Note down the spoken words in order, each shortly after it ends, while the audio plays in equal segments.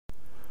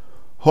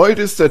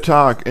Heute ist der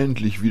Tag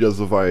endlich wieder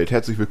soweit.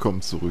 Herzlich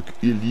willkommen zurück,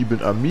 ihr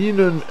lieben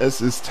Arminen.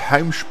 Es ist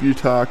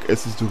Heimspieltag,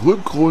 es ist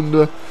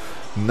Rückrunde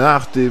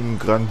nach dem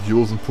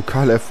grandiosen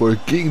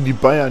Pokalerfolg gegen die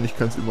Bayern. Ich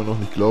kann es immer noch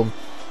nicht glauben.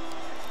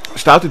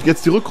 Startet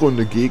jetzt die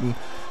Rückrunde gegen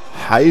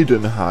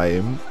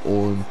Heidenheim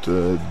und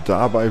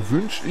dabei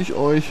wünsche ich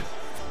euch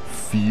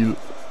viel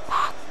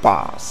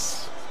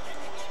Spaß.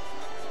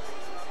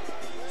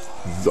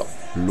 So,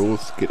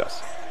 los geht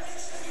das.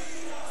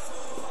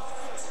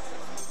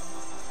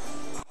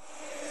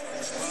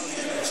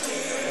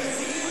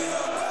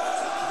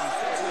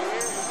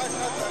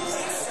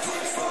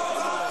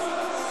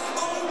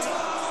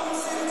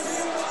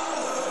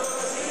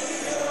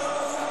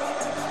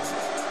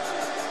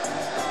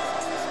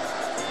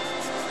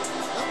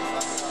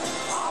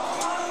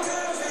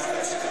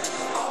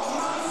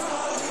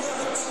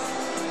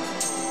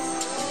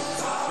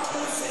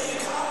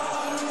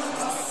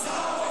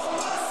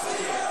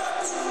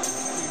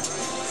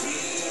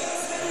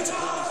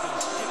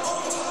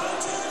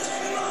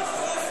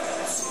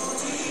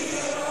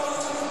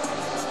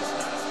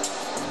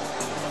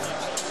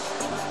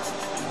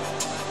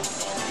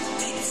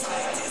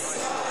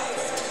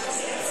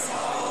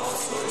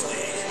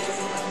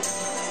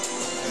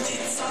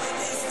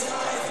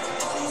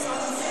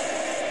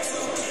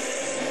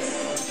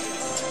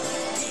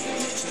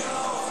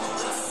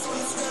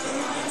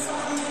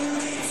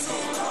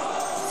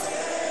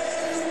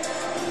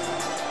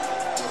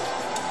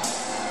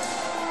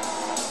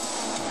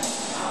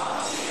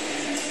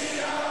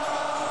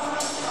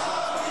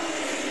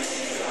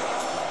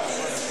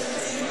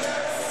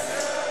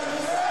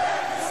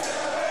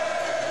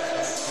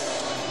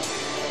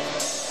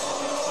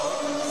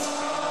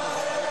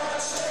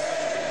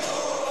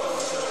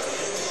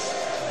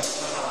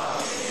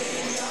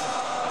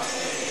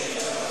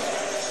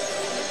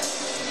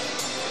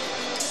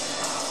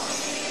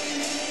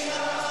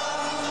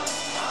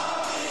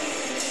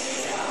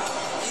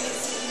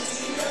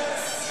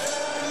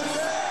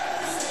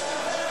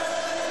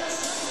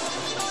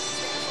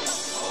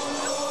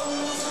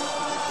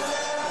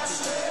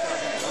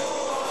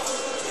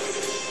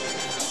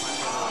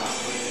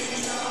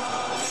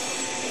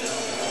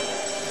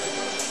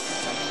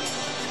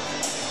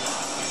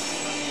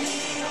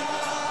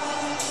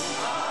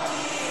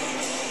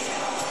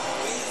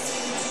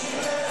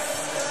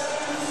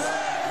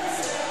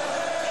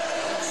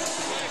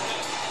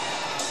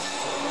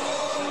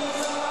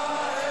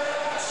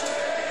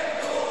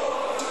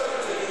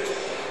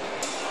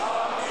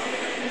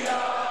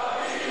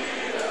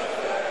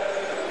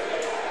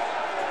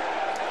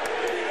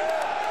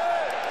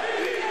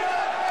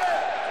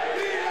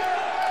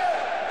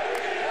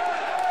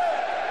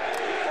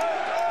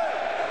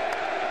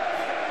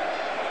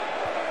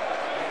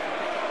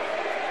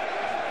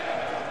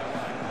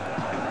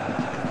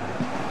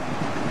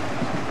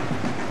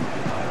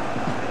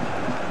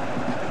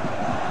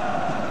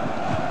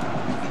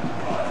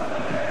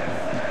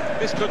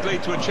 This could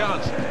lead to a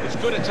chance. It's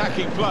good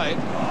attacking play.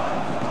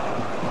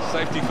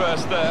 Safety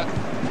first there.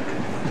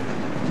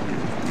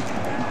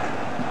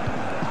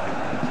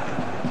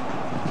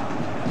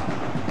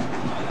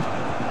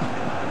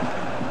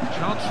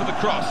 Chance for the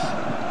cross.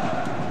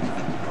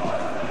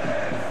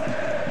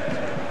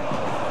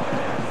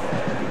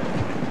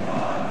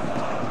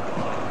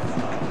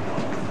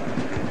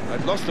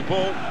 They've lost the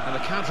ball and the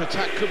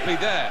counter-attack could be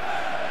there.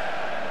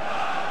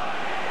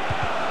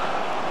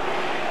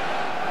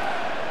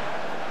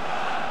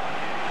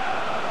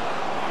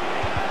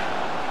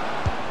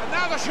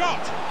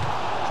 Shot.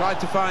 Tried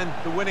to find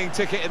the winning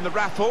ticket in the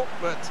raffle,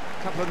 but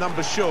a couple of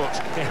numbers short.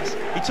 Yes,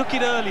 he took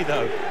it early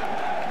though.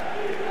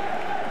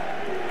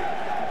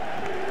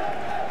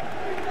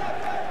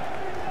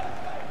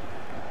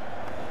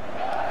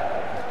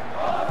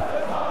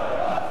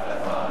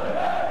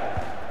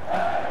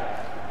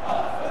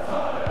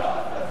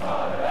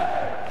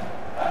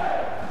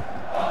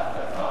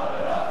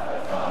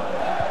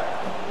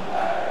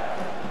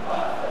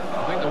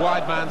 I think the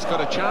wide man's got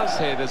a chance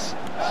here. There's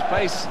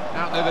space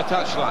out near the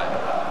touchline.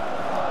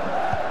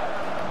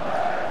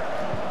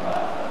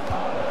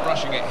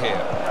 Rushing it here,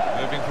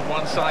 moving from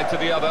one side to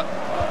the other.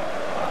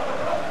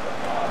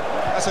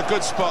 That's a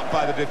good spot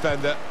by the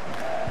defender.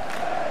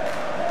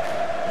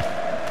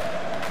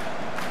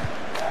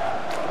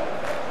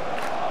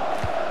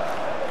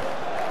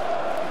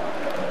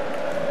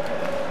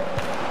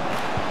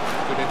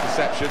 Good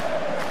interception.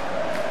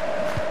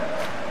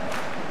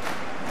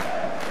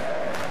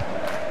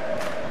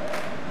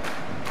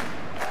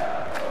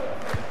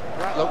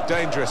 Looked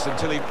dangerous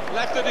until he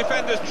left the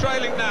defenders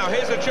trailing now.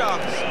 Here's a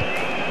chance.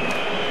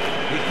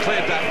 He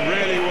cleared that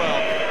really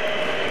well.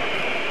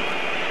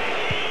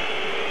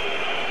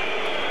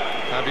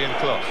 Fabian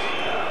Klos.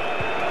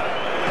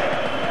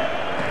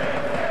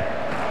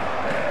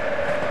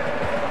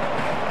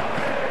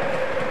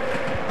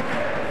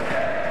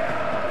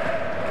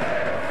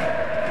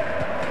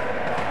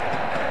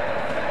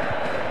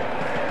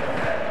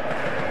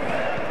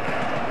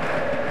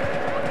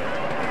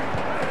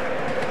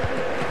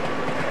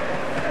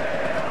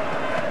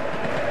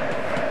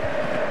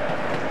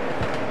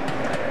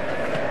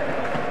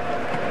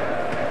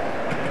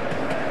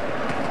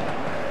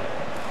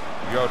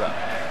 Yoda.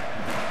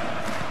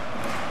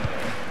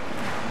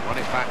 Won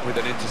it back with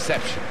an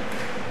interception.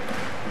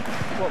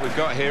 What we've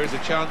got here is a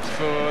chance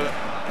for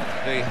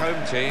the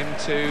home team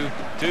to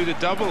do the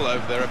double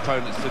over their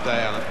opponents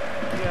today, Alan.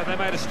 Yeah, they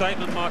made a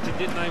statement, Martin,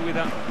 didn't they, with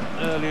that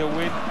earlier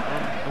win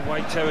on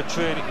away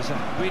territory, and it was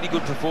a really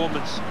good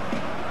performance.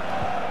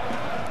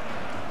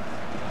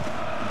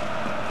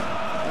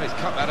 Oh, he's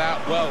cut that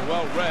out well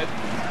read.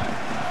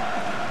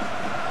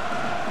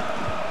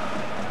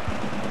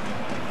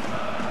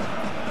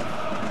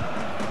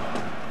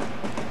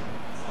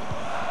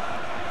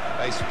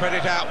 They spread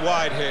it out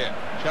wide here.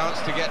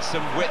 Chance to get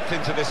some width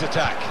into this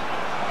attack.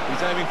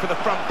 He's aiming for the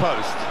front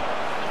post.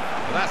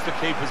 Well, that's the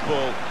keeper's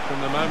ball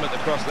from the moment the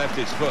cross left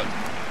his foot.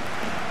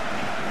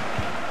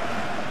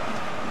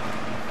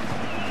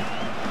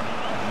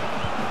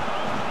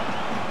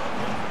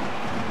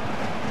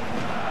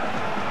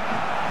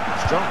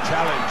 Strong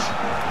challenge.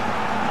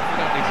 You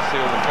don't need to see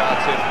all the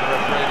cards here from the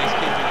referee, and he's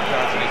keeping the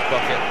cards in his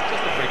pocket.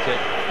 Just a free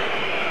kick.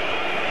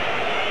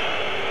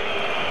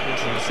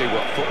 Interesting to see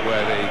what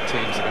footwear the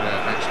teams are going to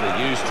actually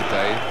use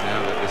today,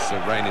 now that this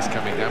rain is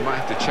coming down.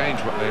 Might have to change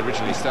what they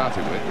originally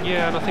started with.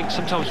 Yeah, and I think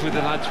sometimes with the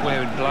lads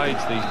wearing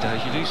blades these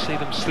days, you do see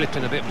them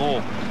slipping a bit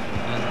more,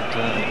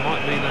 and it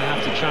might mean they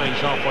have to change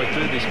halfway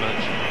through this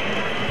match.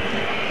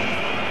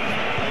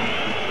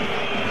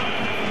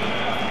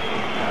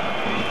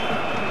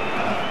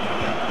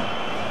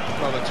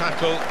 Well, the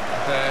tackle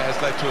there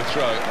has led to a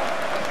throw.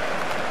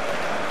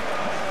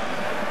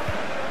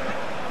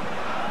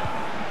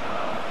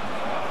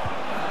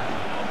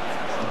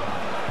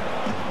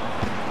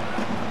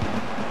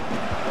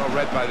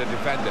 Read by the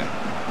defender.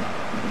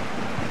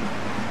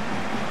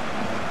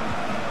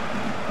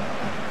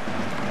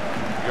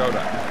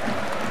 Yoda.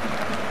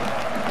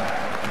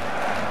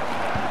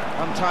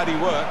 Untidy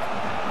work.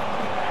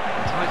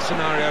 Tight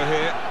scenario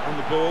here on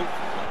the ball.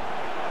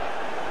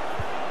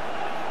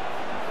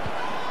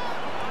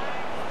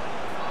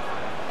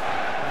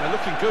 And they're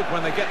looking good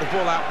when they get the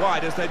ball out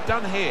wide, as they've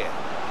done here.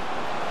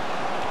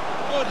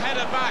 Good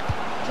header back.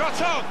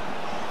 Trot on!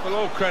 Well,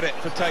 all credit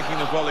for taking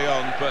the volley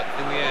on, but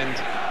in the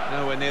end,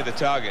 nowhere near the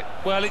target.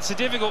 Well, it's a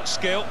difficult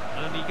skill,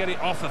 and you get it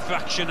off a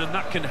fraction, and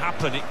that can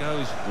happen. It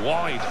goes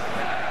wide.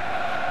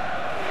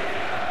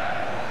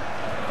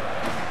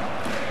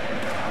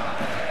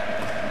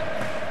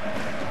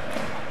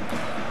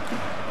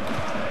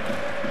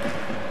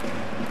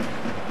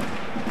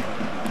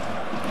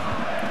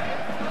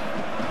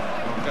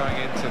 Well, going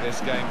into this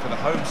game for the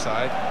home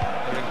side,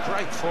 they're in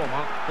great form.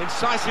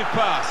 Incisive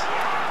pass.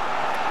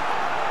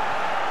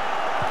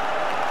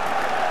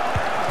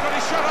 Got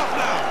his shot off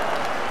now.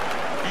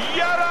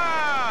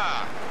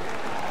 Yara!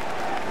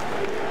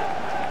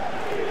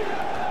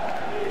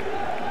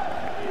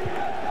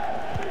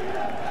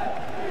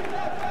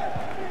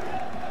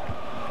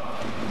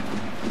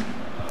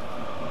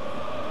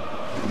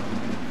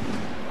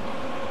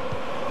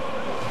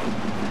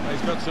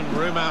 He's got some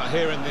room out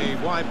here in the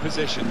wide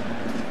position.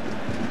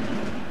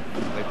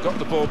 They've got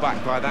the ball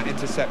back by that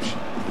interception.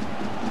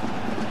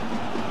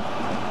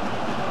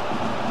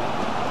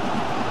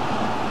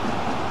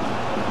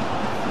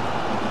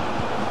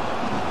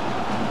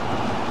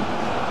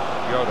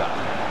 Yoda.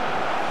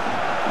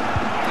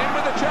 In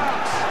with a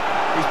chance.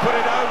 He's put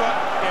it over.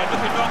 Yeah,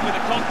 nothing wrong with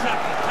the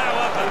contact, the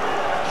power, but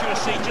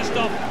accuracy just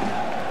off.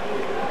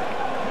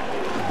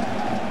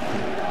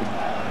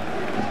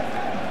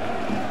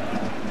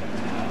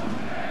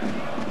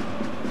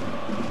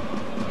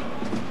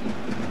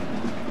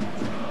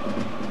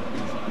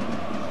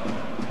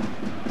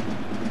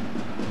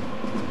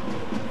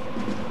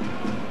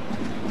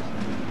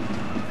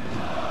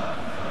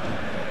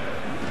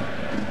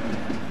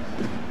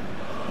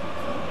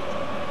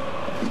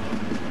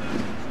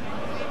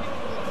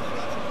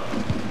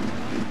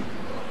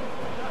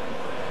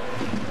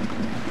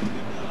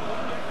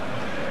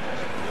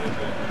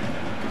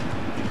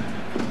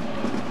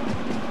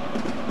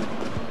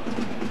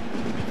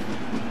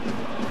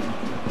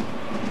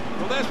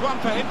 There's one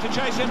for him to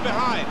chase in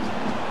behind.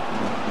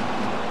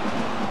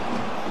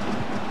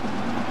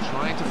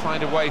 Trying to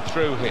find a way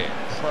through here,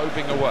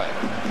 probing away.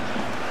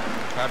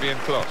 Fabian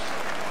Klos.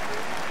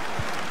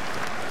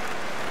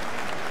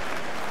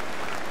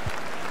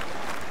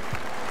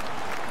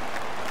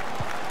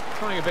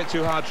 Trying a bit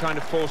too hard, trying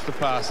to force the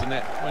pass, and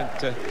it went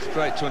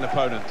straight to an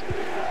opponent.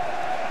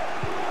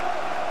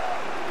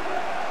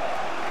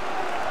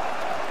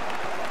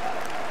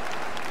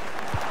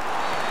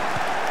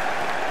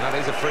 That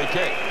is a free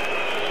kick.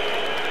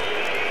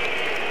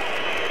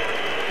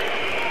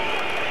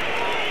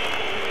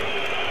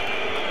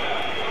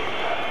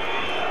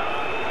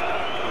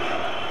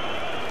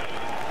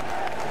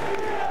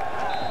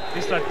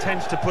 This lad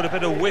tends to put a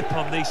bit of whip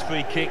on these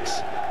free kicks.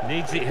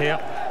 Needs it here.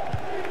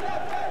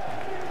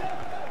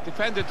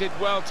 Defender did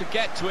well to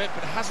get to it,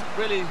 but hasn't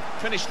really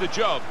finished the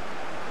job.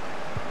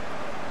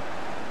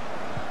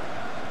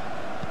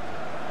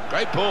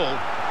 Great ball.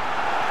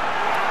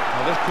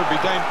 Well, this could be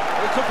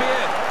it could be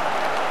it.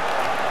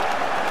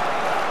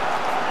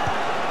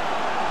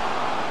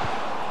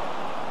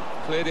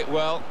 Cleared it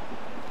well.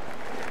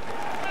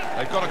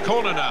 They've got a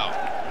corner now.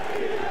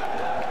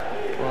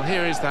 Well,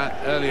 here is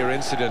that earlier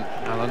incident,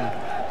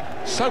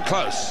 Alan. So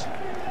close.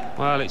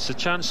 Well, it's a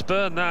chance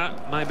spurn,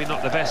 that. Maybe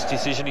not the best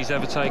decision he's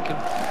ever taken.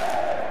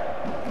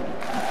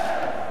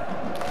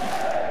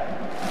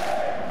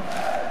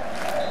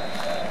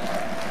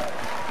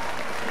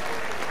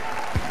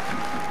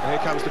 Here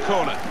comes the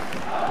corner.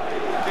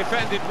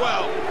 Defended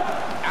well.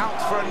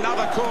 Out for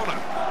another corner.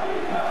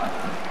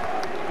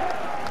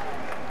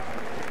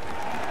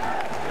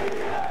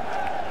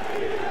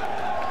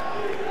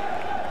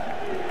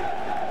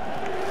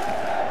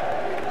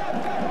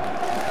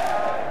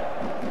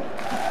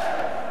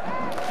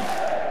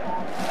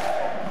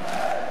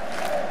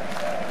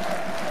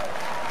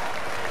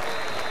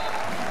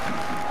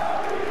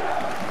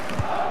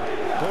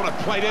 Corner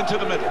played into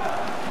the middle.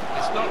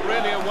 It's not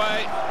really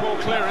away. Poor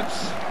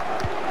clearance.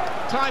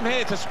 Time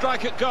here to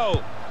strike at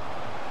goal.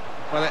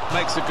 Well, it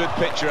makes a good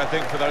picture, I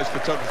think, for those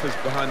photographers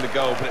behind the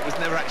goal, but it was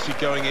never actually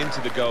going into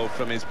the goal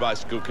from his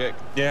bicycle kick.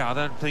 Yeah, I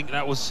don't think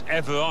that was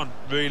ever on,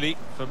 really,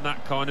 from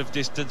that kind of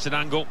distance and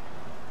angle.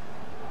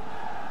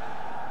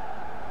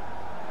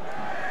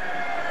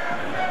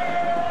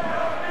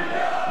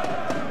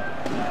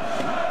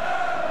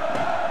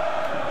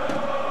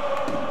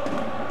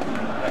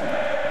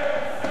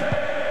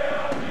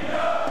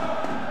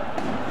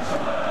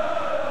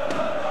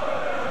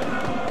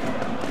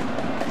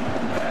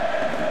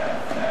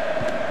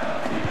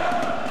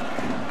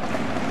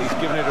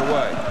 Giving it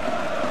away.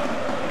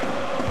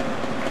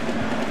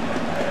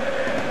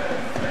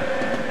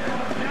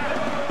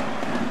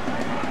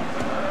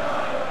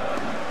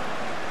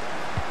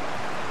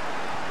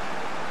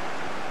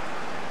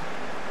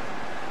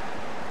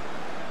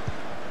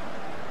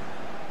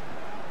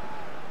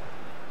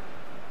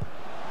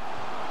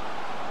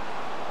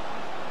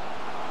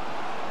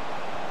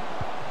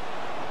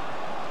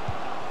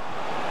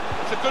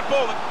 It's a good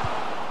ball.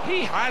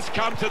 He has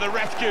come to the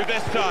rescue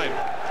this time.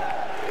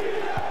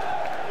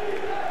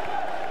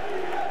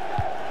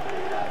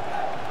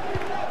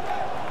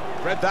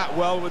 Read that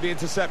well with the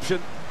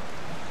interception.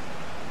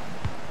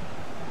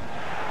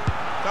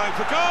 Going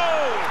for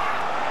goal!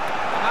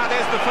 And that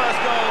is the first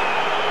goal,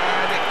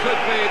 and it could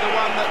be the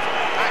one that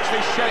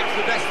actually shapes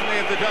the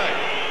destiny of the day.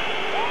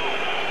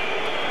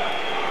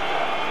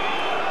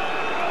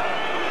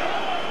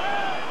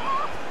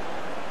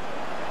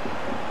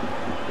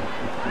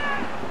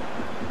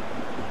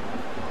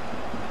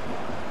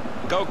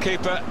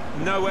 Goalkeeper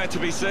nowhere to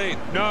be seen.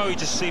 No, he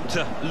just seemed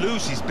to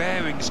lose his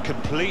bearings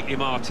completely,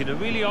 Martin. A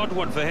really odd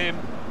one for him.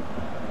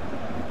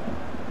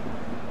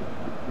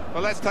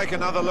 Well, let's take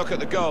another look at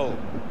the goal.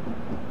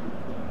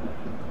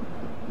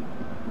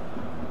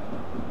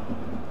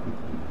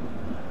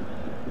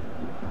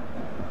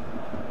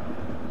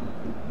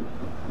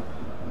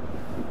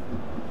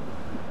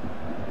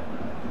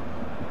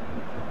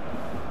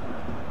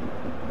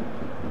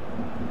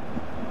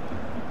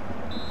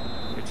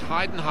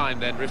 Heidenheim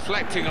then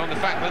reflecting on the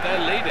fact that they're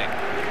leading.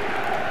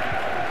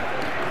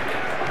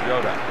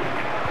 Yoda.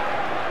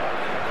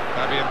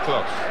 Fabian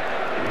Klos.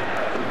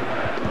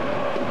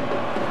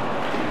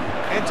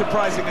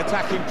 Enterprising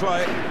attacking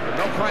play, but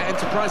not quite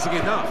enterprising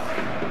enough.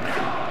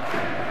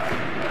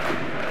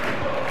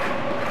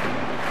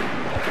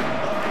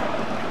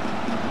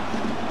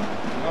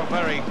 Not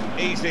very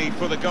easy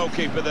for the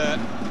goalkeeper there.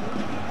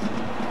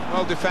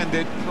 Well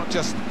defended, not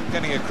just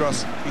getting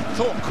across, he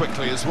thought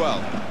quickly as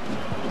well.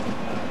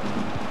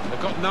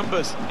 Got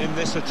numbers in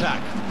this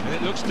attack, and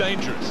it looks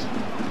dangerous.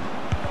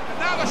 And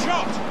now the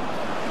shot!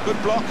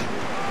 Good block.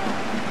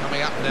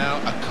 Coming up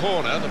now, a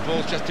corner. The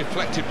ball's just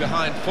deflected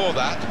behind for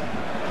that.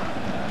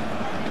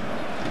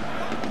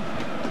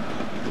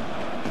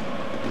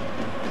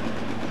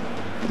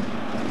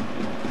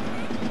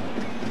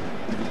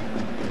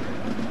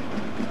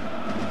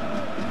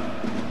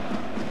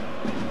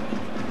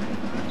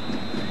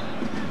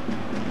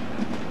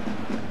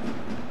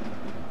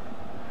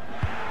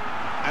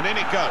 And in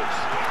it goes.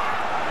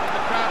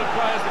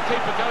 Players, the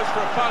keeper goes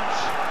for a punch.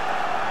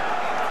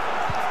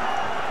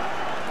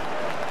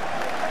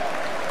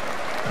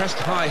 Pressed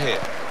high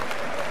here.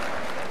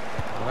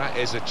 Well, that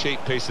is a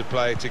cheap piece of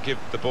play to give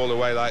the ball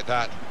away like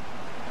that.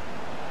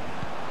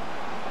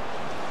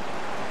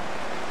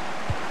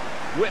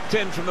 Whipped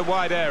in from the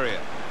wide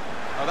area.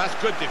 Oh, that's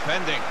good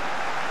defending.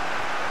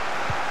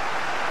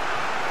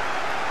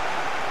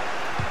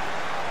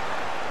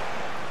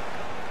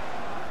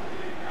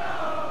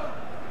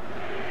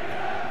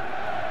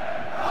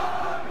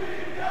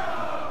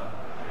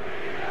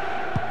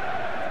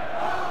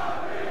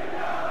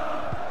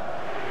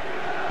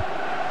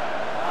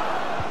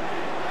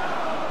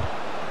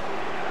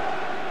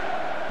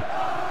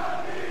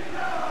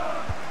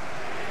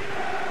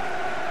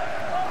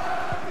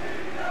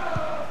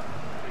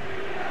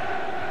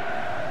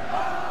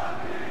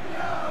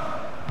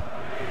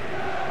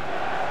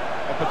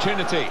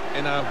 Opportunity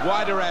in a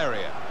wider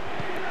area.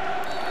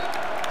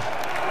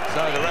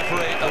 So the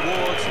referee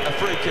awards a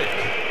free kick.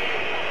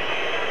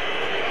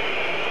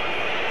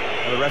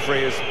 Well, the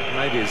referee has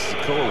made his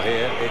call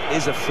here. It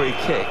is a free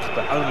kick,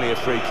 but only a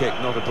free kick,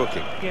 not a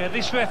booking. Yeah,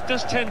 this ref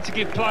does tend to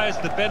give players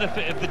the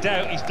benefit of the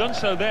doubt. He's done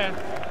so there.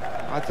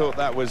 I thought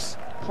that was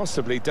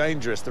possibly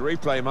dangerous. The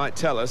replay might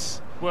tell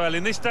us. Well,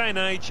 in this day and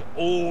age,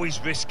 always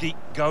risky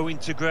going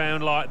to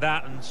ground like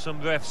that, and some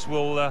refs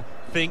will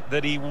think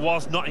that he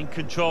was not in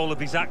control of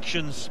his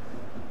actions.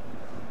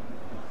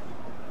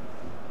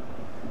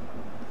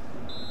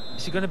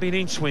 Is he going to be an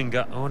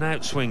in-swinger or an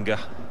out-swinger?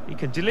 He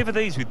can deliver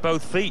these with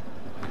both feet.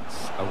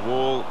 It's a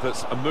wall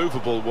that's a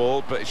movable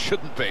wall, but it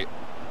shouldn't be.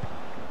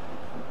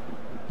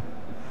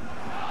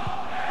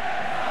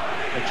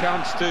 A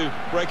chance to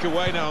break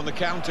away now on the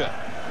counter.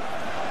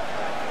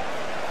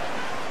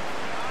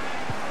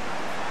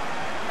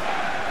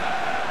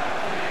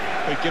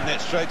 We've given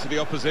it straight to the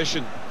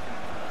opposition.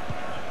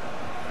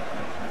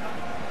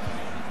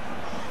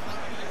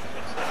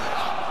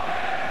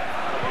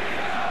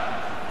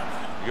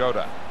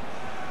 Yoda.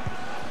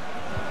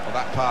 Well,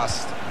 that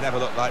pass never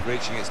looked like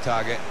reaching its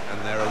target, and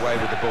they're away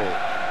with the ball.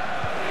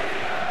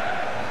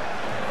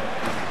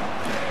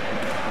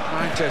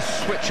 Trying to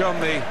switch on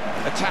the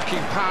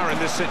attacking power in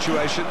this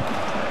situation.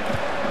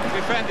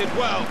 Defended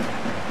well.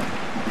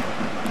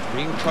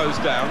 Being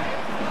closed down.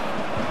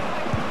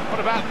 What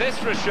about this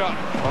for a shot?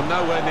 Well,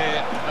 nowhere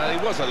near.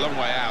 He was a long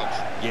way out.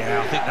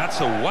 Yeah, I think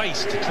that's a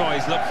waste to try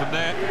his luck from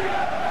there.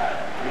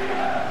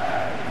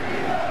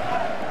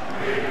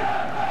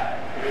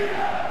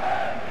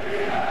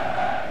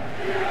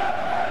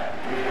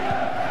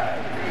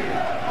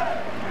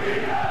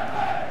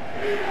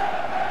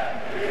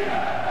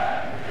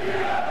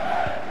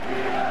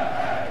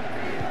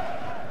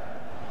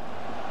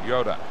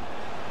 Yoda.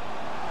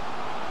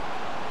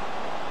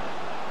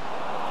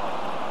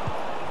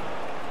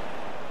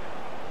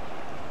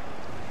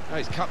 Oh,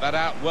 he's cut that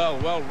out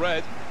well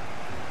read.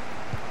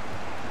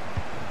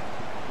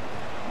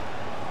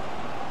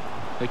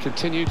 They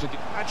continue to...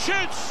 And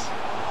shoots!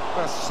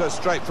 That's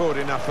straightforward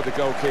enough for the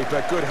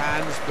goalkeeper. Good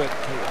hands, but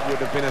it would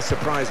have been a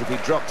surprise if he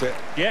dropped it.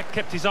 Yeah,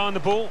 kept his eye on the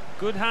ball.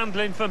 Good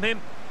handling from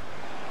him.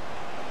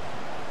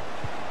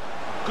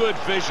 Good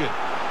vision.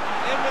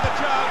 In with a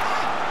chance.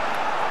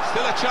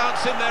 Still a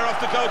chance in there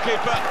off the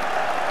goalkeeper.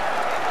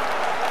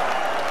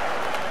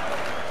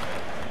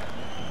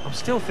 I'm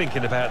still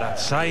thinking about that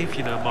save,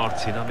 you know,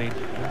 Martin. I mean,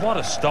 what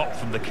a stop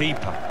from the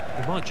keeper.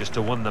 He might just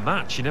have won the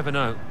match, you never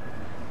know.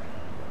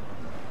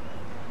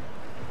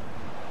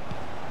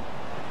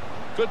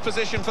 Good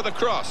position for the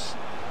cross.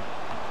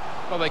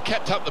 Well, they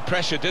kept up the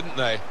pressure, didn't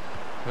they?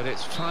 But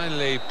it's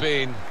finally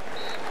been...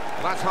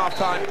 Well, that's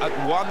half-time at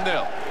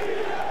 1-0.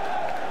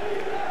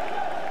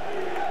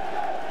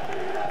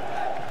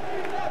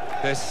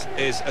 This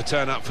is a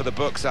turn-up for the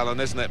books, Alan,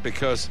 isn't it?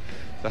 Because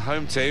the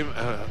home team,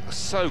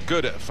 so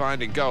good at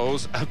finding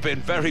goals, have been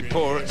very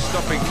poor at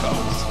stopping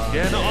goals.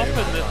 Yeah, not often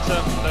that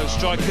those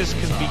strikers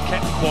can be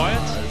kept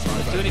quiet.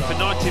 Doing it for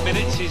 90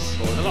 minutes is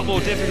a lot more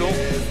difficult.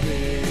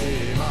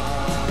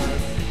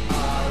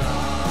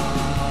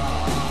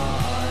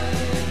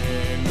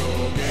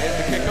 Here's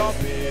the kick-off,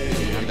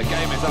 and the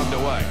game is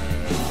underway.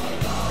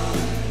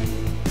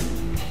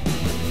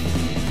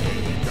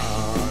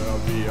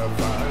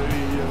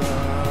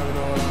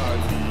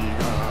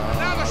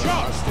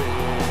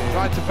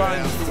 Tried to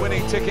find the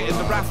winning ticket in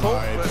the raffle,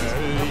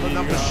 but the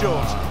number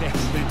short. Yes,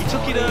 he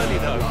took it early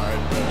though.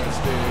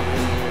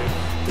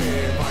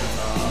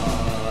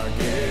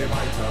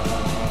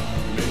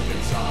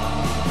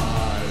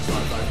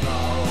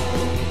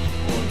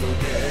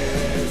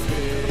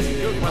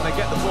 Good when they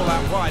get the ball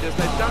out wide, as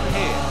they've done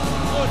here.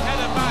 Good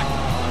header back.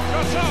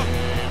 Shot on.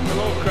 Well,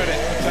 all credit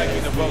for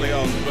taking the volley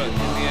on, but in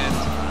the end,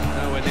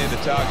 nowhere near the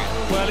target.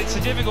 Well, it's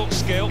a difficult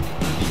skill.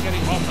 You get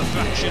it off a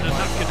fraction, and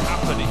that can happen.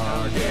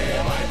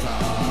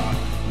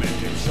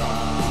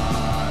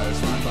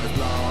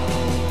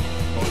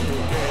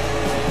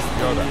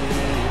 Yoda.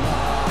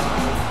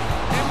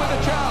 In with a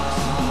chance.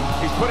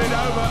 He's put it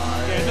over.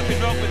 Yeah, nothing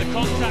wrong with the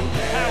contact.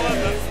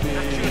 However,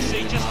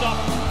 accuracy just off.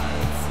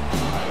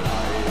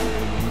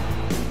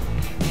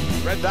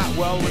 Read that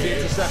well with the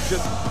interception.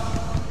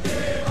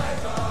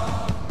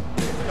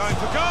 Going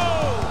for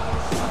goal!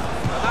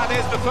 And that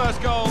is the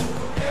first goal.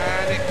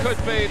 And it could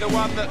be the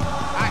one that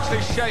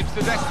actually shapes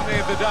the destiny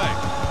of the day.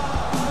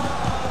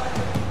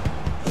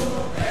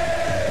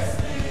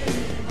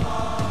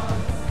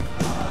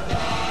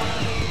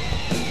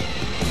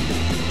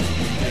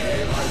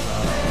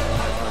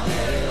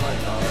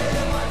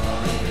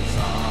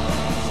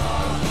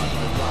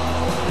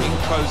 Being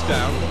closed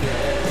down.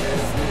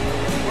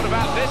 What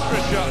about this for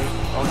a shot?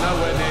 Oh,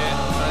 nowhere near.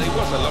 He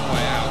was a long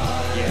way out.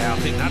 Yeah, I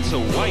think that's a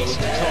waste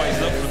to try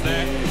his luck from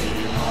there.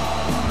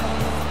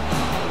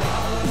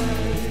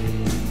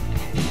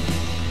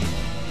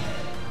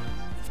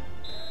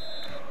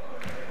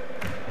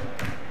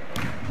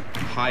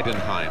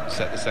 Heidenheim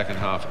set the second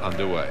half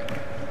underway.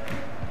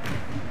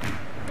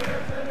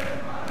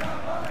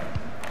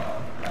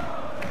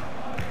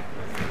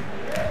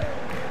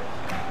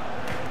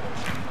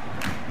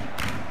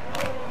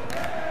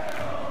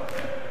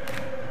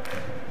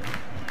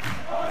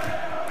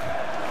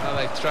 Well,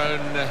 they've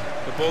thrown the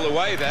ball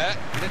away there,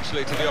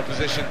 literally to the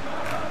opposition.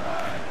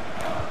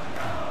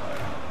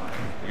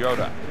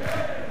 Yoda.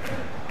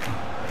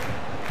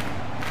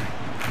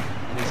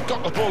 And he's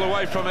got the ball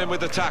away from him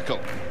with the tackle.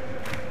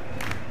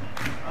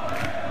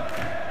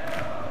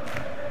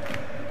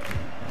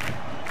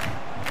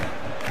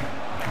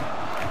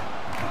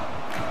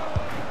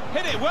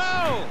 Hit it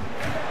well!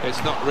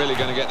 It's not really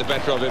going to get the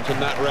better of him from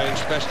that range,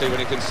 especially when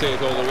he can see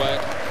it all the way.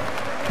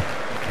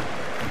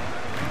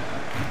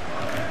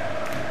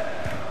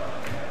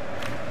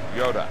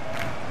 Yoda.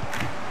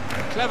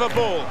 Clever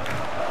ball.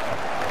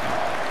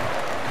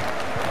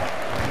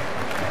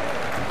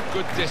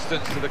 Good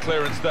distance to the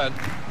clearance then.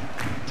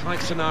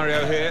 Tight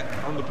scenario here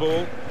on the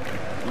ball.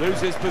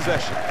 Loses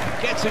possession.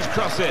 Gets his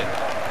cross in.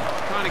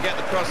 Trying to get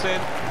the cross in.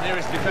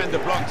 Nearest defender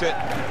blocked it.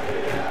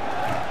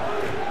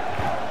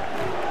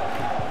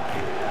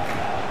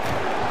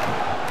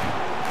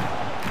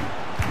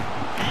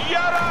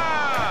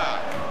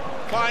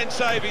 Fine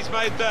save he's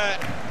made there,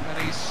 and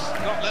he's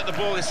not let the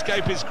ball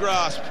escape his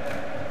grasp.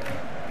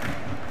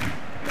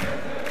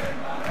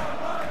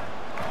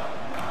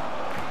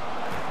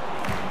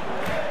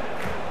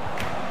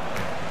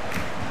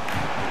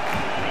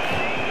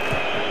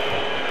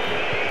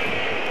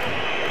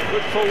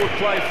 Good forward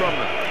play from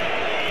them.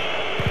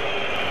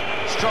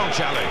 Strong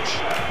challenge.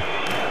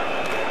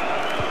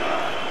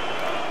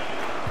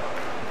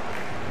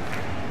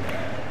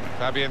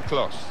 Fabian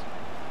Klos.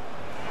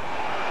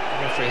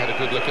 The referee had a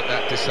good look at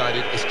that,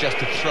 decided it's just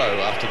a throw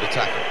after the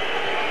tackle.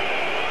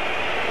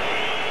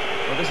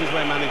 Well, this is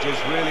where managers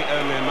really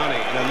earn their money.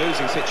 In a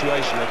losing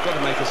situation, they've got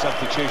to make a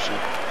substitution.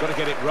 Got to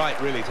get it right,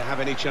 really, to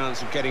have any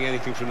chance of getting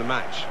anything from the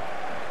match.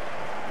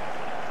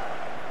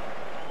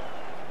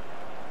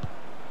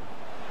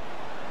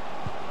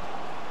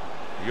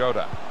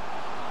 Yoda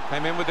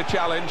came in with the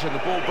challenge and the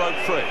ball broke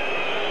free.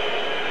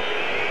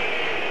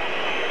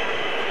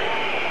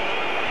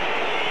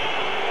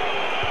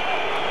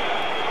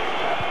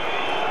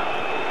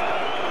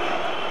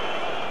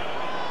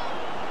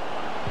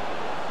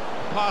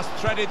 Pass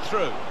threaded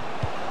through.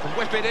 Can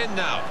whip it in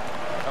now.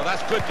 Oh,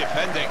 that's good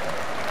defending.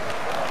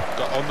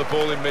 Got on the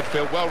ball in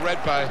midfield. Well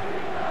read by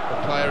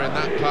the player in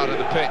that part of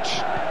the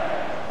pitch.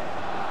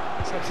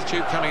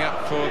 Substitute coming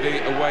up for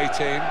the away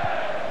team.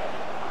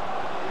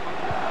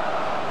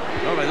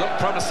 Oh, they look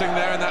promising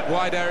there in that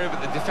wide area,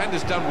 but the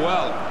defender's done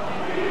well.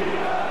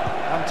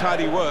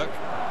 Untidy work.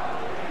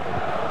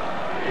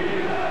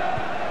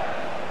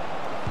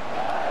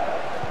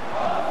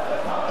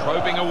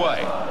 Probing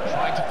away,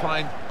 trying to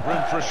find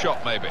room for a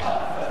shot maybe.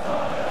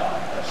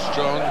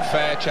 Strong,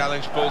 fair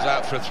challenge, balls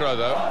out for a throw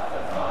though.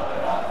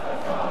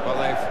 Well,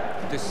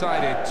 they've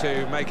decided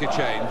to make a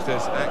change.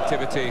 There's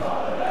activity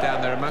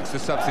down there amongst the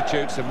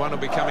substitutes and one will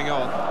be coming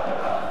on.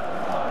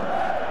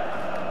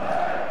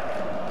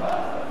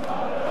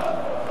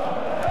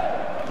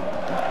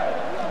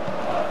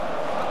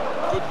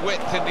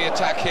 Width in the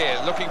attack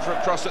here, looking for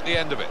a cross at the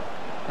end of it.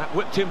 That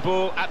whipped in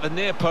ball at the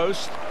near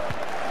post.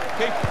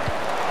 The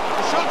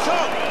shot's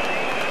on!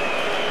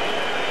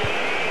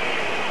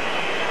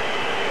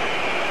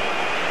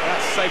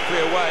 That's safely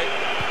away.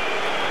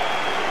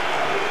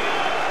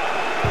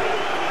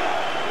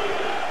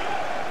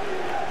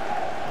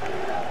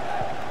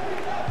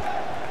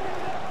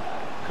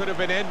 Could have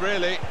been in,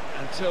 really,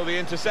 until the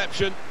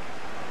interception.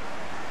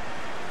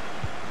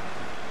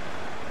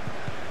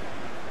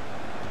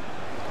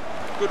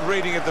 Good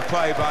reading of the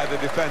play by the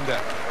defender.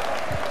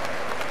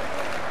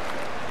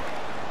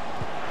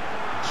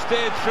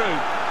 Steered through.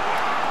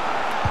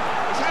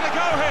 He's had a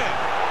go here.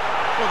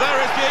 Well, there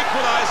is the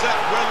equaliser.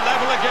 We're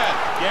level again.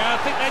 Yeah,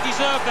 I think they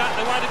deserve that,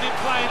 the way they've been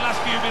playing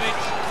last few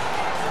minutes.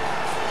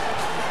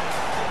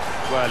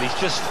 Well, he's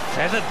just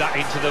feathered that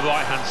into the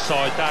right-hand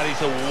side. That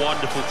is a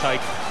wonderful take.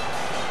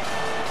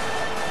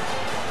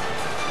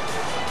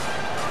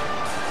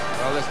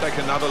 Well, let's take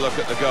another look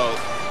at the goal.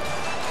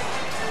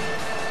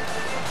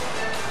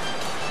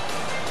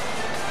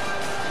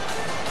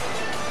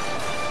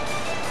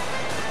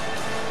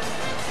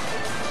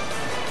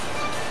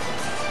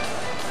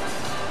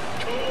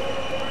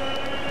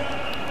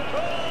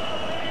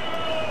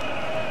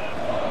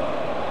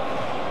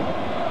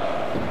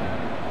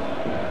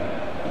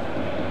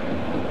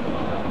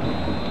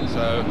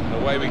 So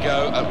away we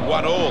go at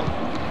 1-1.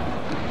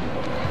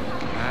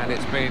 And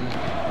it's been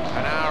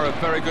an hour of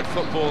very good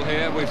football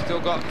here. We've still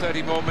got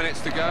 30 more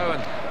minutes to go,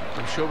 and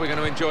I'm sure we're going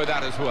to enjoy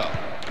that as well.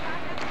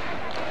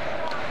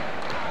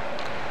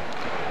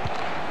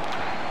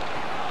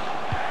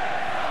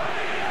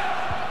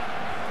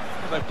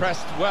 They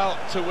pressed well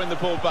to win the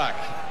ball back.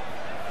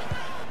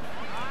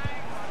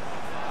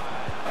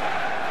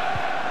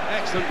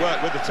 Excellent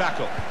work with the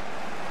tackle.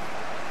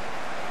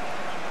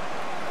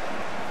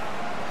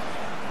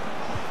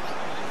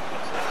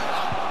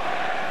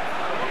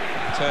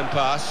 Turn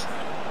pass.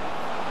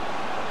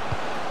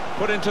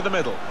 Put into the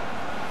middle.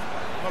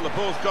 Well, the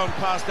ball's gone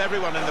past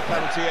everyone in the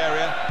penalty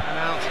area and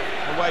out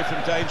away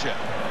from danger.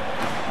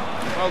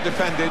 Well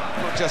defended,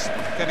 not just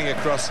getting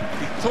across,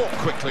 he thought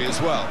quickly as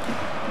well.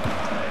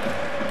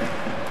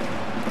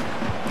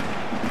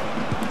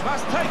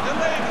 must take the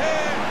lead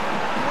here,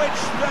 which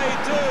they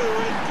do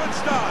in good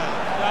style.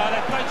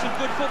 They played some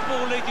good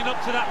football leading up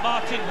to that,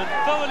 Martin, and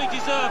thoroughly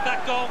deserved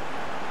that goal.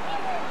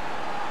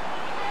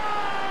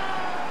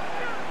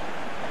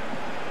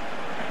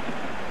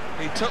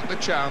 He took the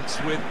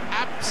chance with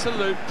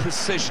absolute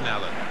precision,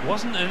 Alan.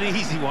 Wasn't an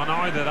easy one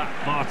either,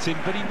 that, Martin,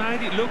 but he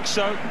made it look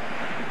so.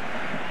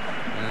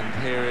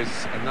 And here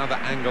is another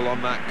angle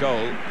on that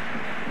goal.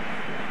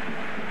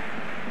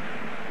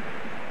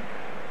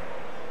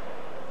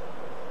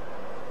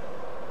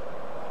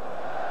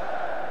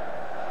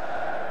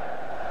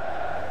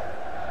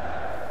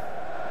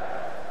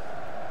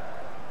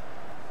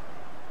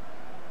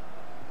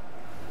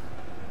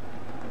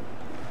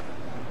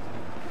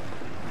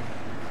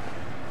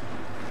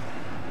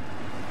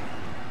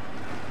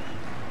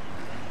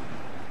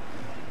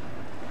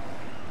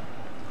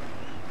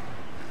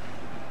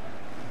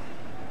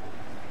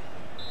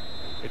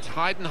 It's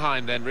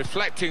Heidenheim then,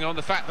 reflecting on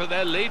the fact that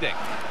they're leading.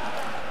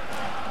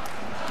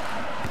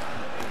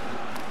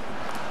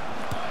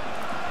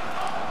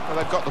 Well,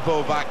 they've got the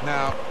ball back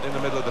now in the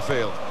middle of the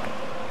field.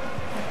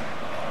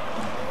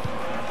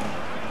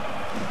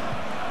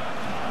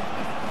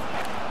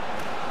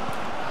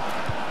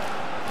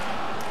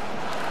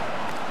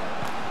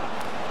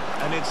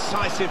 An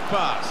incisive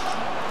pass.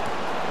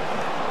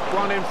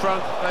 One in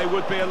front, they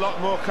would be a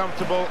lot more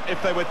comfortable if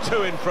they were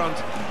two in front,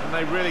 and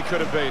they really could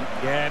have been.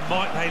 Yeah,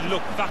 might they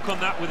look back on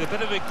that with a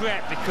bit of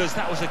regret, because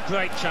that was a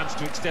great chance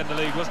to extend the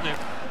lead, wasn't it?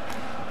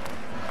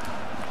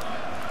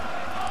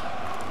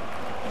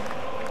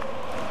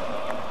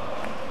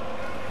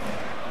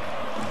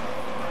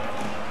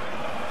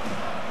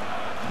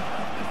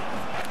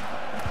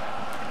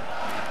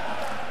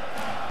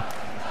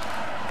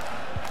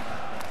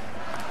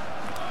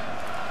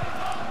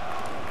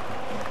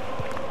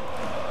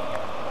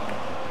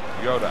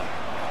 Yoda.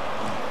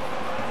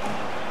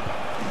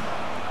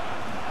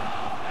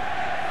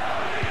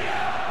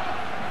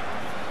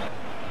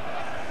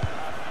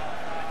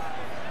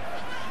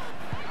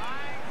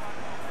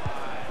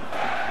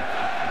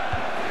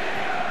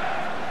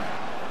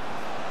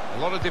 A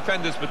lot of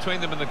defenders between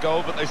them and the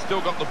goal, but they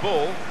still got the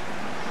ball.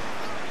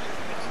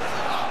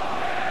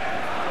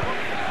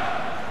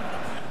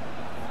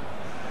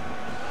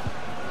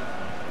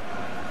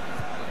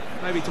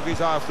 Maybe took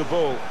his eye off the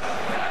ball.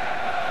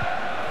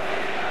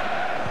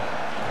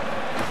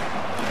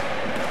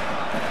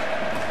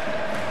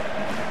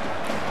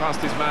 Past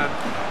his man,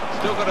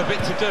 still got a bit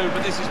to do,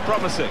 but this is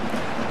promising.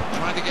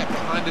 Trying to get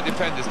behind the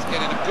defenders to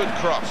get in a good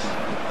cross.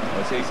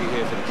 Oh, it's easy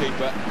here for the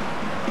keeper.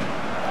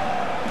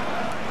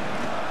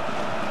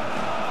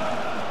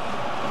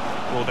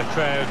 Well, the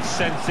crowd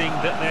sensing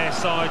that their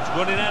side's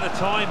running out of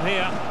time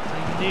here.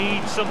 They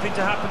need something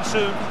to happen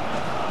soon.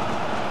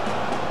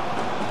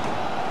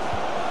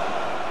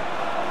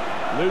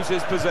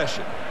 Loses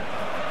possession.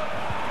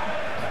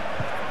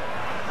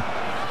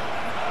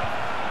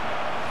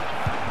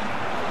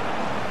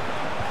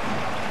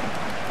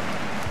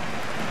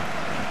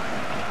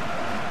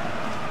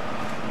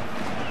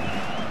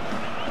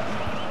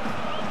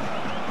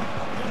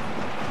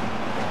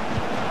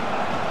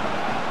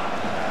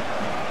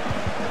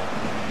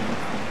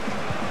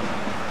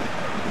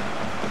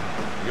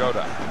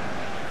 Yoda.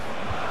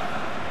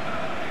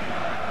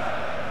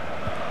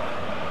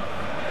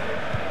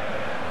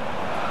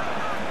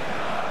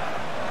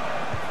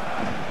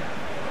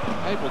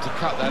 Able to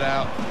cut that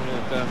out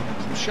with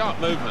some sharp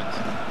movement.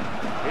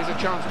 Here's a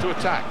chance to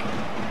attack.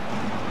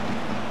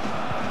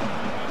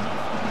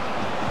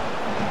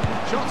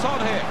 Shots on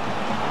here.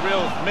 A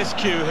real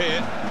miscue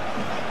here.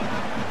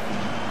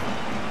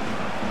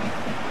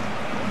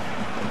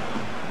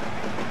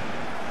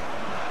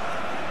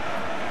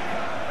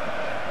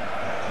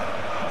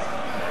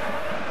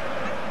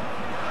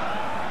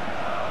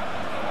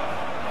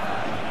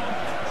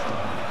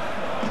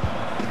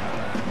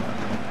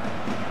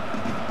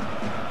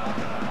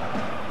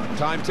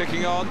 Time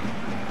ticking on,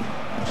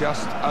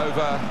 just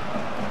over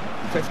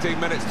 15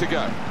 minutes to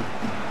go.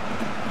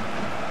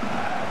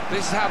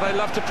 This is how they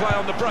love to play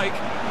on the break.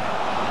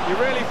 You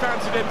really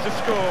fancied him to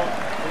score,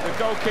 but the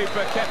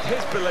goalkeeper kept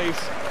his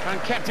beliefs and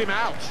kept him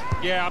out.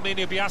 Yeah, I mean,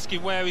 he'll be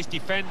asking where his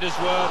defenders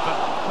were,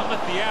 but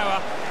cometh the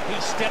hour,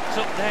 he stepped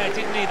up there,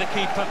 didn't he, the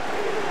keeper?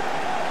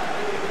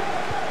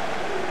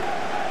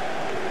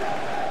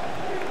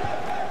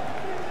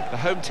 The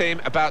home team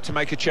about to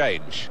make a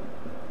change.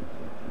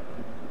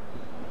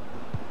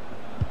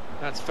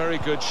 That's very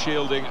good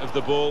shielding of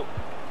the ball.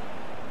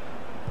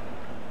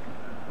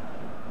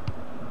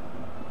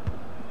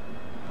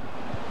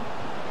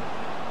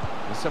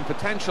 There's some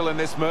potential in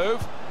this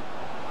move.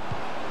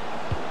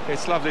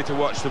 It's lovely to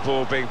watch the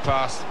ball being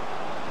passed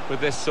with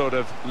this sort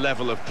of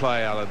level of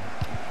play, Alan.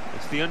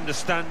 It's the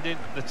understanding,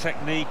 the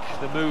technique,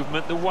 the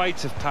movement, the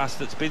weight of pass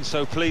that's been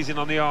so pleasing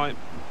on the eye. And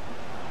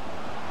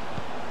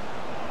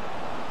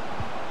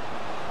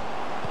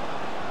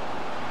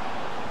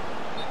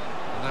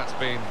that's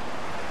been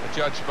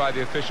judged by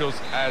the officials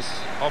as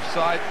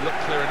offside. Looked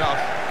clear enough.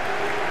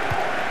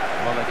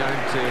 Well, they're going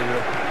to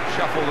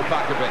shuffle the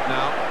pack a bit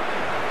now.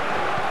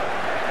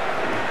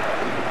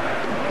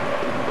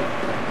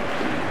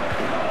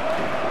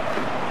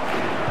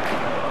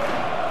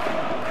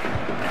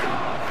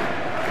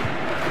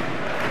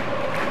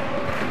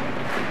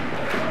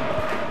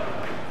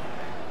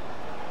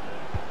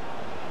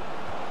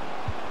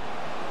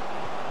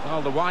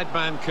 Well, the wide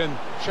man can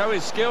show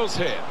his skills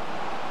here.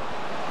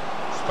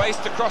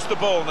 Spaced across the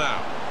ball now.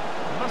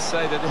 I must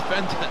say the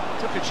defender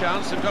took a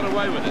chance and got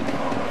away with it.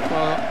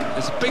 Well,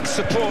 there's a big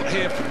support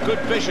here for good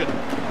vision.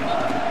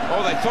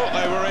 Oh, they thought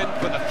they were in,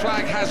 but the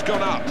flag has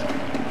gone up.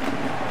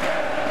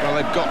 Well,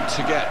 they've got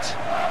to get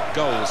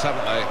goals,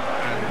 haven't they?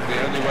 And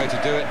the only way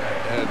to do it,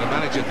 the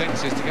manager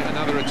thinks, is to get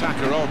another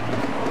attacker on.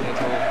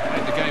 It'll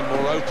make the game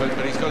more open,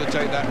 but he's got to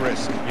take that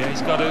risk. Yeah,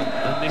 he's got to,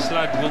 and this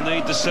lad will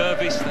need the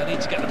service. They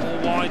need to get the ball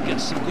wide, get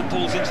some good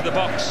balls into the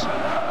box.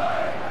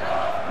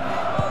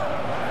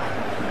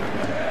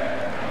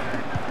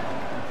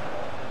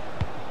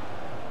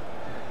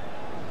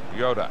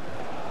 Yoda.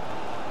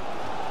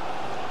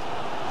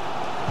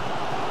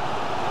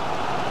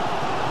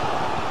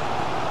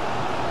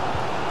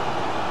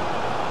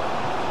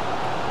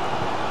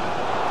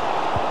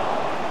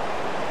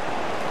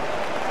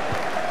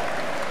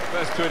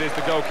 First to it is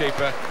the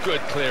goalkeeper.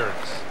 Good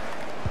clearance.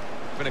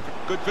 Been a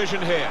good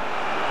vision here.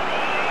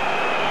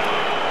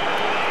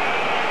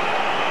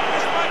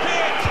 This might be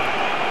it.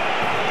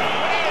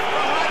 In for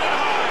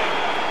Heidenheim.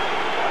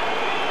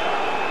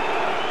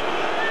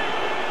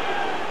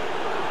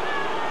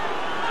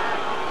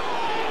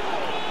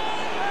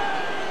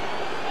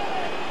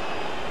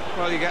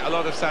 Well, you get a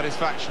lot of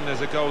satisfaction as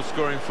a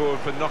goal-scoring forward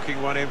for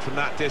knocking one in from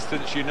that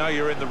distance. You know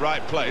you're in the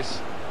right place.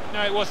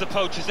 No, it was the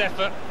poacher's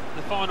effort.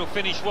 The final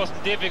finish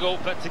wasn't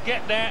difficult, but to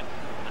get there,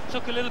 it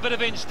took a little bit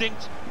of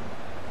instinct.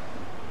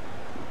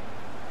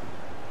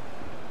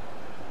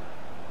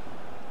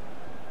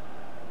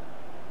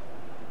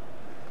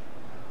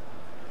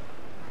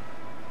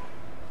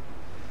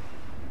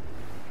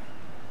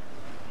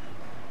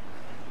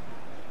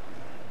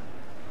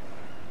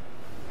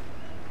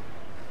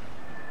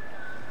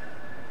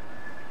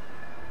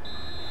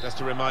 Just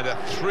a reminder,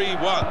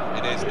 3-1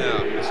 it is now,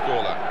 the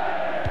scoreline.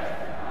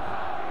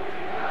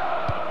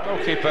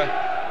 Goalkeeper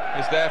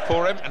is there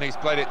for him, and he's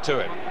played it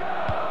to him.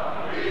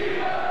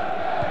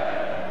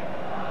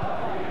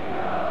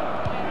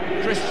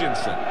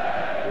 Christensen.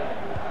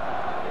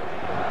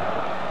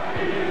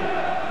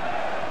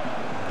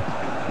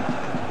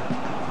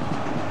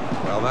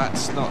 Well,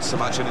 that's not so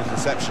much an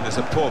interception as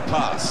a poor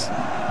pass.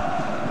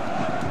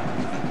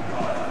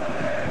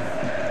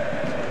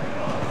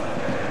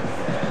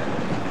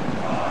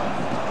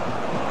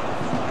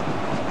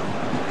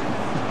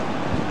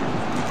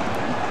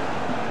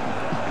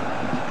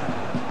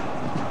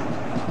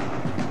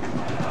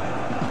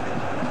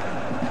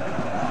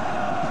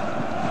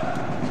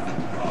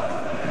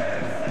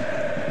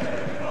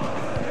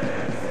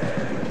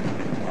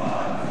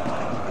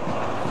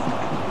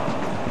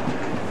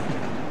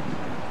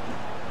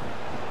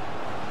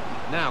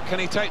 Now, can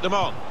he take them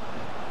on?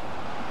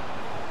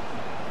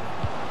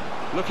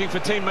 Looking for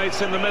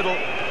teammates in the middle.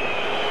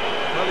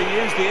 Well,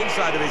 he used the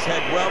inside of his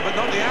head well, but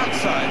not the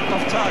outside,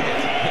 off target.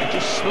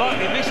 Just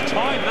slightly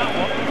mistimed that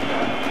one.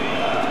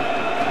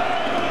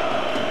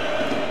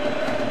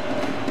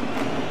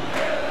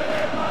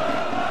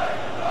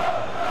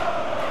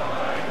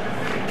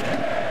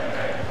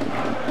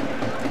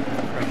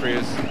 Referee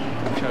has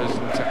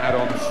chosen to add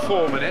on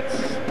 4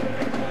 minutes.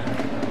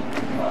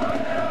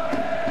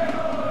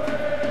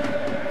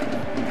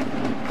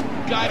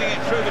 Guiding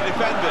it through the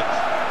defenders.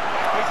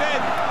 He's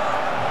in.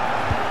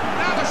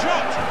 Now the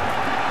shot.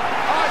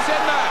 Oh, it's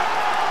in there.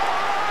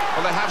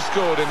 Well, they have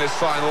scored in this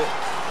final,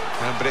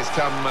 but it's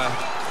come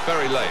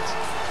very late.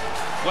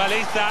 Well,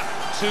 is that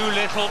too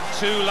little,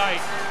 too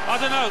late? I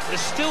don't know.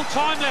 There's still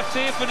time left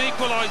here for an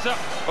equaliser.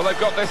 Well, they've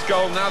got this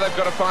goal. Now they've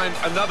got to find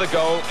another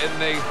goal in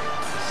the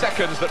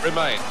seconds that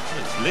remain.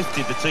 It's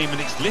lifted the team and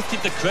it's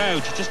lifted the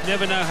crowd. You just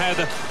never know how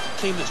the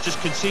team that's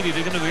just conceded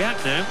are going to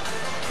react now.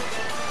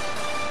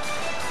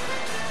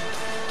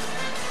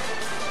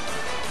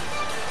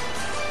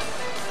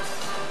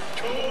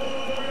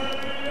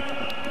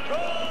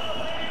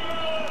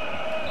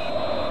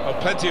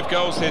 Plenty of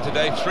goals here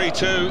today,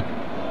 3-2.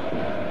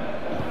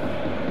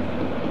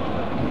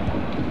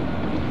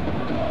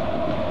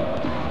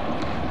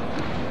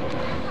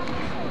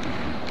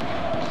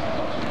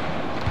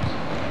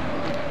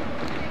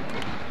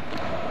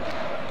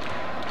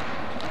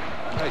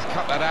 He's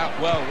cut that out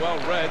well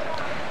read.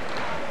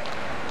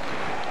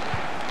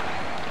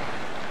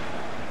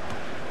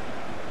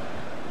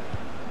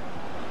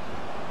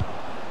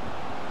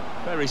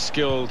 Very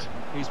skilled.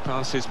 These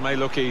passes may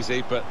look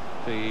easy, but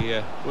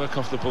the work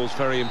off the ball is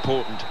very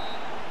important.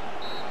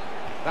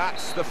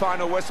 That's the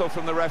final whistle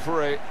from the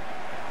referee.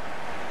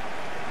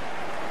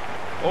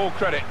 All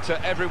credit to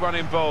everyone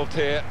involved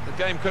here. The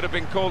game could have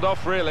been called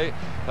off, really.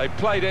 They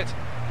played it,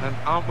 and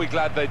aren't we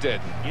glad they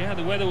did? Yeah,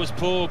 the weather was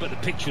poor, but the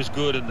pitch was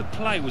good, and the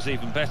play was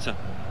even better.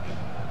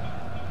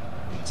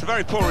 It's a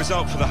very poor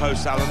result for the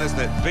hosts, Alan, isn't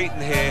it?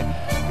 Beaten here,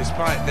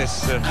 despite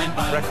this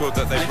record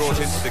that they brought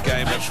into the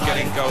game of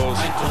getting goals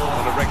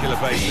on a regular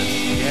basis.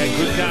 Yeah,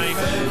 good game,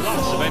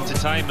 lots of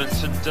entertainment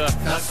and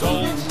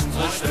goals.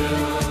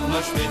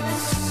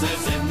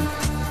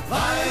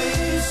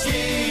 Weiß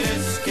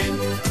jedes Kind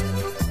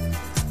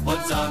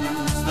und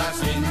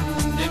samstags in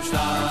dem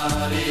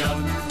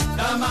Stadion,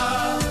 da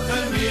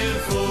machen wir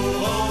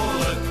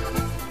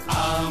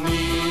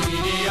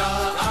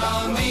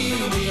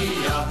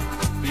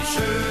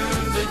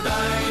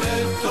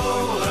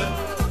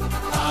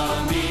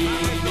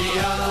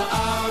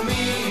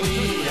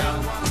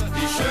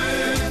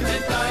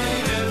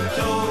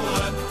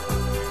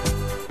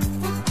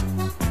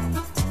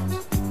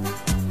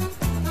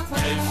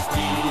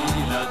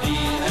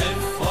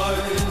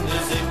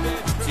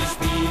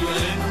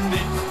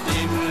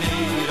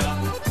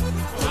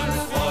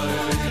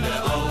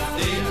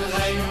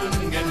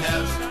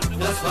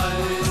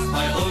weiß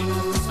bei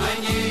uns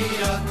ein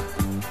jeder,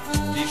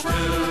 die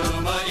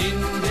Stürmer in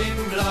dem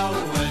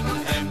blauen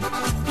Hemd,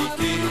 die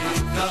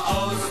Kicker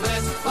aus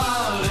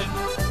Westfalen,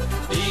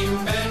 die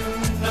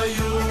Männer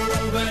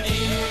jubeln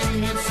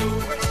ihnen zu,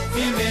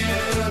 viel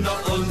mehr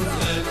noch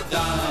unsere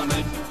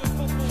Damen.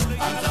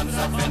 Am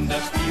Samstag, wenn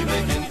das Spiel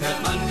beginnt,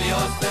 hört man wie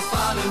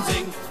Ostwestfalen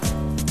singt.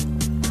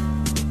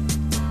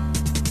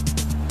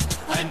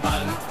 Ein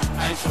Ball,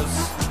 ein Schuss,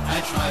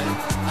 ein Schall,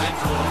 ein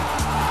Tor,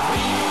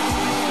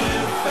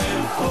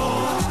 Bielefeld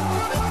vor.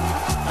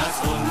 Dass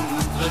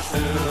unsere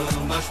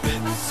Stürmer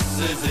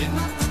spitze sind,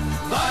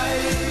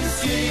 weiß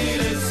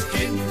jedes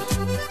Kind.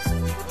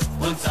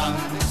 Und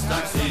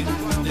samstags in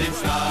dem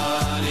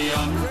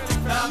Stadion,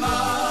 da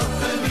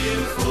machen wir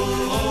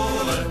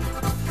Furore.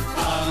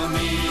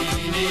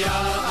 Arminia,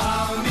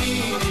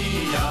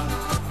 Arminia,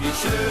 wie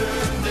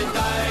schön sind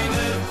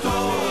deine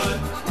Tore.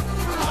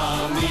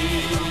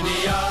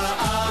 Arminia,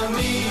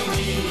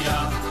 Arminia,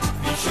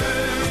 wie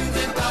schön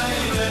sind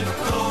deine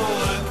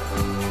Tore.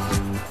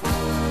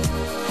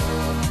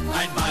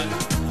 Ein Ball,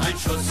 ein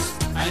Schuss,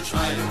 ein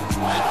Schrei,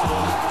 ein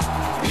Tor,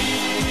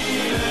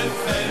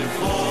 Bielefeld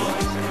froh,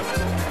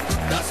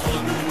 dass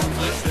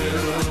unsere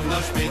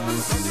Stürmer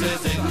spitze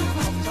sind,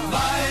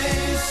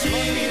 weiß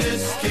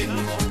jedes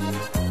Kind.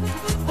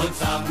 Und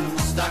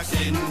samstags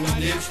in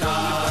dem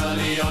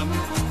Stadion,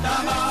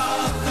 da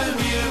machen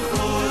wir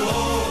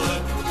Furore.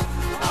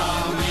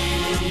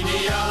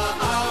 Arminia,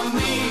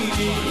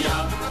 Arminia,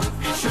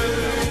 wie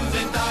schön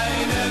sind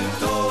deine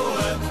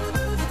Tore.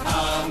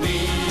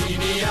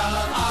 Arminia,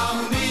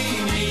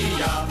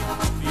 Arminia,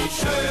 wie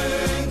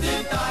schön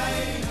sind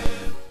deine.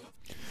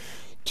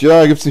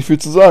 Tja, gibt's nicht viel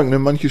zu sagen, ne?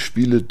 Manche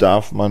Spiele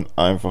darf man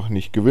einfach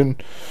nicht gewinnen.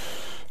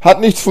 Hat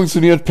nichts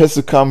funktioniert,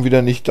 Pässe kamen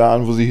wieder nicht da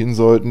an, wo sie hin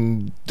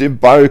sollten. Den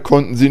Ball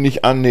konnten sie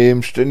nicht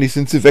annehmen, ständig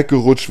sind sie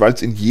weggerutscht, weil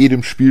es in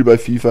jedem Spiel bei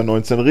FIFA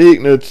 19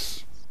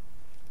 regnet.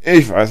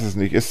 Ich weiß es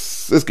nicht,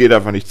 es geht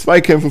einfach nicht.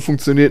 Zweikämpfe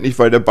funktioniert nicht,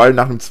 weil der Ball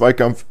nach einem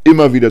Zweikampf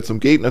immer wieder zum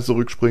Gegner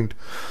zurückspringt.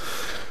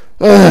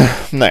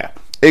 Naja,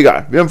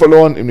 egal, wir haben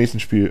verloren, im nächsten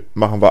Spiel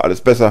machen wir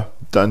alles besser.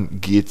 Dann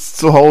geht's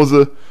zu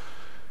Hause.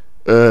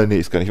 Nee,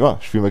 ist gar nicht wahr.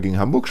 Spielen wir gegen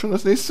Hamburg schon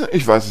das nächste?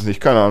 Ich weiß es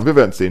nicht, keine Ahnung, wir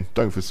werden es sehen.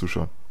 Danke fürs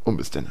Zuschauen und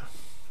bis dann.